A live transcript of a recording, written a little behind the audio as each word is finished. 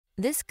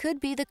This could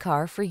be the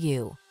car for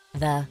you.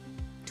 The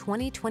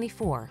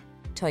 2024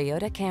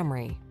 Toyota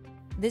Camry.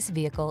 This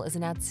vehicle is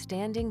an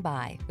outstanding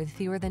buy with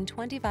fewer than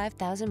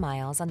 25,000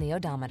 miles on the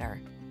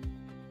odometer.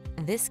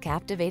 This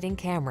captivating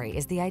Camry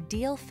is the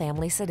ideal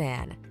family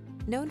sedan.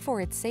 Known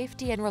for its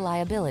safety and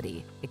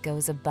reliability, it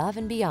goes above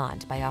and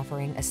beyond by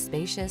offering a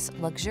spacious,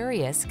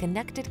 luxurious,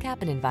 connected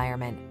cabin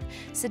environment,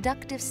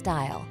 seductive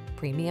style,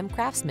 premium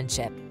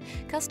craftsmanship,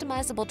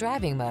 customizable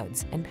driving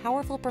modes, and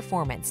powerful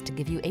performance to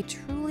give you a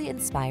truly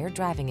inspired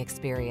driving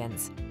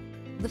experience.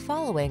 The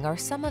following are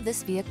some of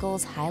this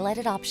vehicle's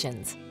highlighted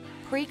options: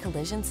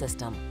 pre-collision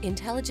system,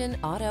 intelligent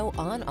auto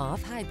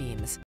on-off high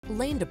beams,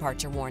 lane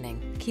departure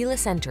warning,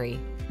 keyless entry,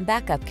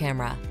 backup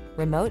camera,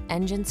 remote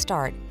engine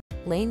start,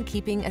 lane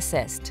keeping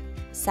assist,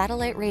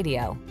 satellite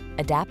radio,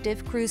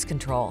 adaptive cruise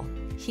control,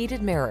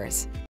 heated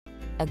mirrors.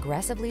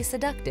 Aggressively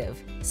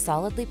seductive,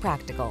 solidly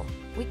practical.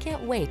 We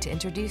can't wait to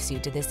introduce you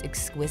to this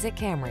exquisite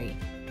Camry.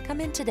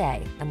 Come in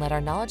today and let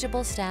our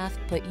knowledgeable staff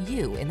put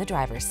you in the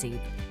driver's seat.